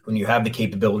when you have the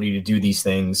capability to do these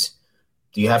things.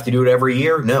 Do you have to do it every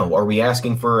year? No. Are we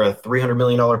asking for a $300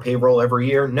 million payroll every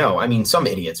year? No. I mean, some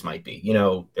idiots might be.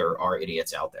 There are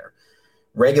idiots out there.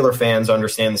 Regular fans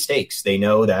understand the stakes. They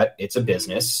know that it's a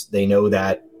business. They know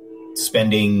that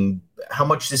spending – how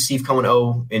much does Steve Cohen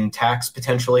owe in tax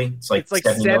potentially? It's like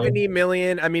 $70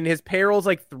 million. I mean, his payroll's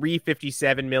like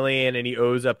 $357 million, and he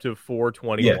owes up to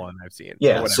 $421, I've seen.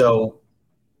 Yeah, so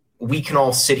we can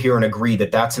all sit here and agree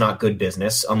that that's not good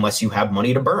business unless you have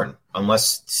money to burn.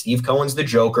 Unless Steve Cohen's the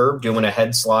Joker doing a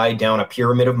head slide down a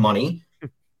pyramid of money,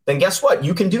 then guess what?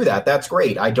 You can do that. That's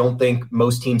great. I don't think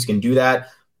most teams can do that.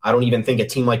 I don't even think a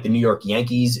team like the New York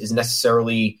Yankees is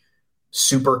necessarily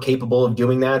super capable of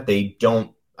doing that.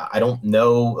 I don't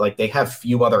know, like they have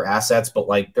few other assets, but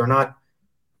like they're not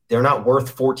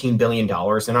worth $14 billion.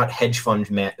 They're not hedge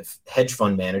fund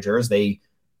managers. They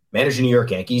manage the New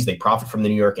York Yankees. They profit from the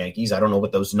New York Yankees. I don't know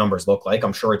what those numbers look like.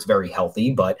 I'm sure it's very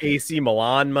healthy, but AC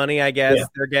Milan money, I guess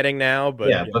they're getting now.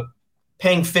 But but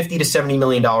paying $50 to $70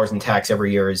 million in tax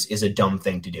every year is a dumb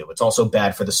thing to do. It's also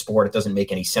bad for the sport. It doesn't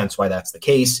make any sense why that's the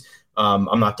case.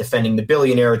 I'm not defending the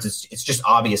billionaires. It's just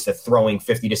obvious that throwing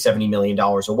 $50 to $70 million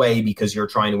away because you're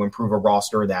trying to improve a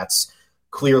roster that's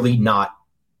clearly not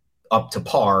up to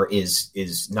par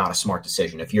is not a smart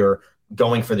decision. If you're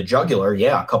going for the jugular,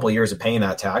 a couple of years of paying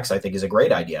that tax, I think is a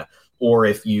great idea. Or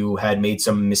if you had made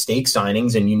some mistake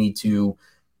signings and you need to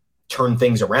turn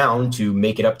things around to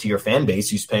make it up to your fan base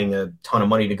who's paying a ton of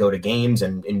money to go to games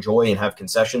and enjoy and have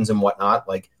concessions and whatnot,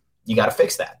 like you got to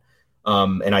fix that.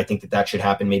 And I think that should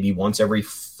happen maybe once every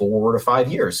 4 to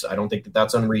 5 years. I don't think that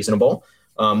that's unreasonable.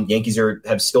 Yankees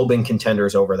have still been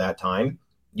contenders over that time.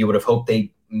 You would have hoped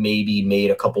they maybe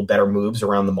made a couple better moves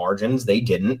around the margins. They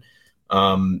didn't.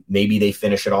 Maybe they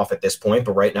finish it off at this point,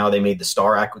 but right now they made the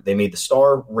star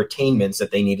retainments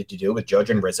that they needed to do with Judge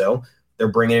and Rizzo. They're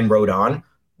bringing in Rodon.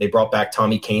 They brought back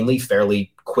Tommy Kahnle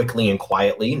fairly quickly and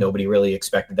quietly. Nobody really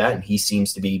expected that, and he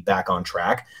seems to be back on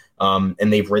track.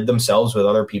 And they've rid themselves with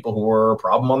other people who were a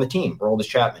problem on the team. Aroldis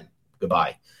Chapman,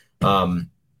 goodbye.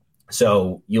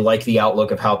 So you like the outlook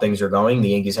of how things are going. The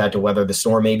Yankees had to weather the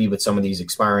storm maybe with some of these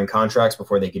expiring contracts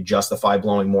before they could justify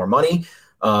blowing more money.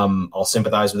 I'll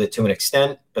sympathize with it to an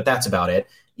extent, but that's about it.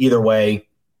 Either way,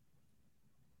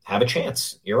 have a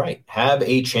chance. You're right. Have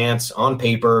a chance on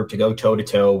paper to go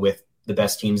toe-to-toe with the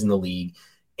best teams in the league,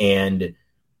 and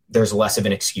there's less of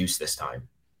an excuse this time.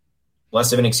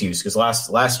 Less of an excuse, because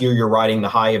last year you're riding the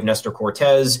high of Nestor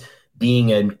Cortes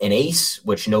being an ace,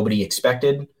 which nobody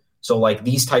expected. So like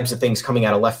these types of things coming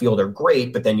out of left field are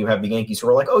great, but then you have the Yankees who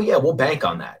are like, oh yeah, we'll bank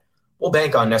on that. We'll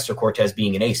bank on Nestor Cortes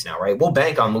being an ace now, right? We'll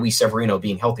bank on Luis Severino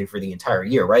being healthy for the entire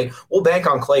year, right? We'll bank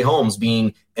on Clay Holmes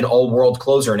being an all-world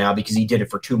closer now because he did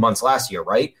it for 2 months last year,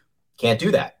 right? Can't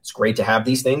do that. It's great to have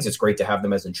these things. It's great to have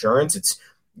them as insurance. It's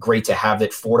great to have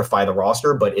that fortify the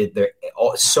roster, but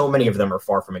so many of them are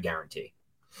far from a guarantee.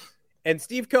 And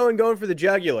Steve Cohen going for the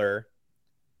jugular.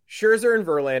 Scherzer and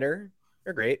Verlander,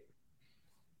 they're great.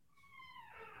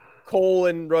 Cole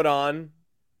and Rodon,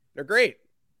 they're great.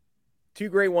 2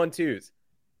 great 1-2s.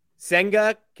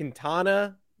 Senga,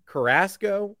 Quintana,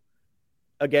 Carrasco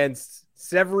against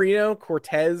Severino,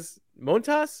 Cortes,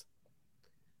 Montas.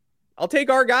 I'll take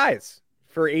our guys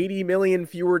for $80 million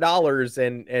fewer dollars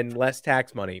and less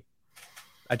tax money.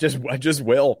 I just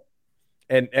will.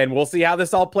 And we'll see how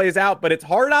this all plays out, but it's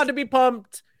hard not to be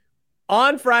pumped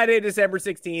on Friday, December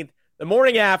 16th, the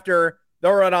morning after the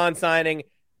Rodon signing.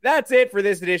 That's it for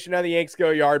this edition of the Yanks Go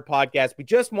Yard podcast. We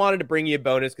just wanted to bring you a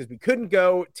bonus because we couldn't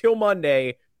go till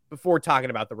Monday before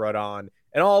talking about the Rodon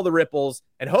and all the ripples.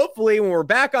 And hopefully when we're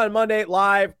back on Monday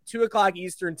live, 2:00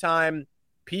 Eastern time,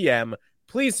 PM,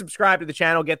 please subscribe to the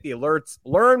channel, get the alerts,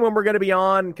 learn when we're going to be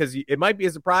on because it might be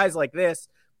a surprise like this.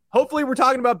 Hopefully we're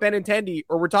talking about Benintendi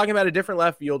or we're talking about a different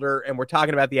left fielder and we're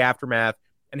talking about the aftermath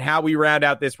and how we round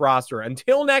out this roster.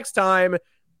 Until next time,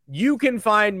 you can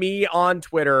find me on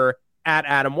Twitter at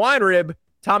Adam Weinrib.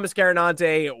 Thomas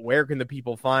Carinante, where can the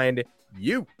people find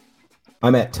you?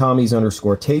 I'm at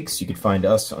Tommy's_takes. You can find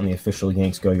us on the official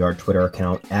Yanks Go Yard Twitter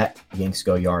account at Yanks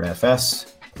Go Yard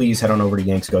FS. Please head on over to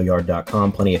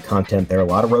yanksgoyard.com. Plenty of content there. A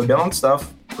lot of Rodon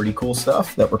stuff. Pretty cool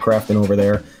stuff that we're crafting over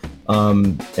there.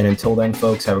 And until then,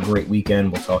 folks, have a great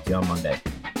weekend. We'll talk to you on Monday.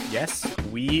 Yes,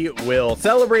 we will.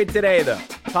 Celebrate today, though.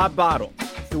 Pop bottle.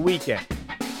 It's the weekend.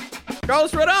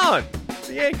 Carlos Rodon.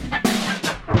 The Yankees.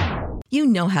 You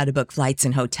know how to book flights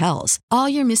and hotels. All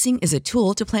you're missing is a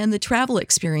tool to plan the travel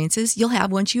experiences you'll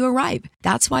have once you arrive.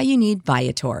 That's why you need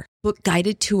Viator. Book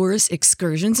guided tours,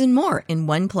 excursions, and more in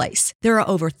one place. There are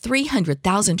over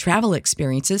 300,000 travel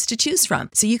experiences to choose from,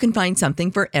 so you can find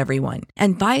something for everyone.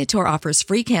 And Viator offers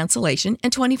free cancellation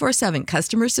and 24/7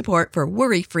 customer support for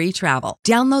worry-free travel.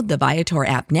 Download the Viator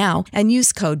app now and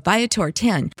use code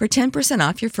Viator10 for 10%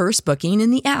 off your first booking in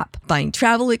the app. Find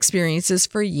travel experiences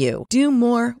for you. Do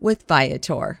more with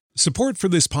Viator. Support for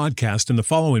this podcast and the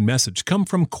following message come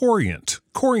from Corient.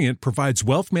 Corient provides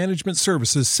wealth management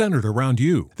services centered around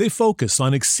you. They focus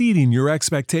on exceeding your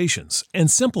expectations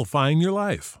and simplifying your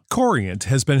life. Corient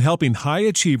has been helping high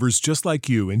achievers just like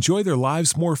you enjoy their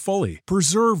lives more fully,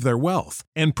 preserve their wealth,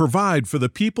 and provide for the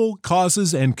people,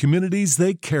 causes, and communities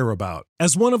they care about.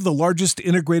 As one of the largest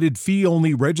integrated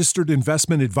fee-only registered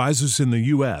investment advisors in the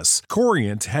U.S.,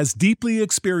 Corient has deeply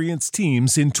experienced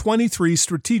teams in 23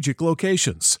 strategic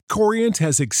locations. Corient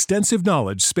has extensive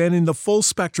knowledge spanning the full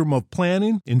spectrum of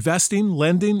planning, investing,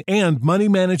 lending, and money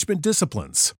management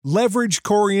disciplines. Leverage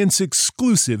Corient's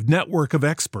exclusive network of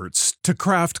experts to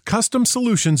craft custom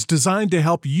solutions designed to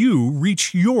help you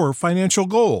reach your financial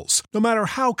goals, no matter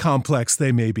how complex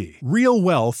they may be. Real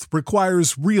wealth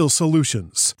requires real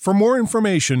solutions. For more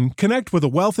information, connect with a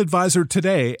wealth advisor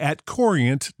today at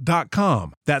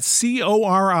Corient.com. That's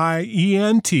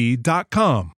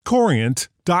Corient.com.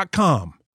 Corient.com.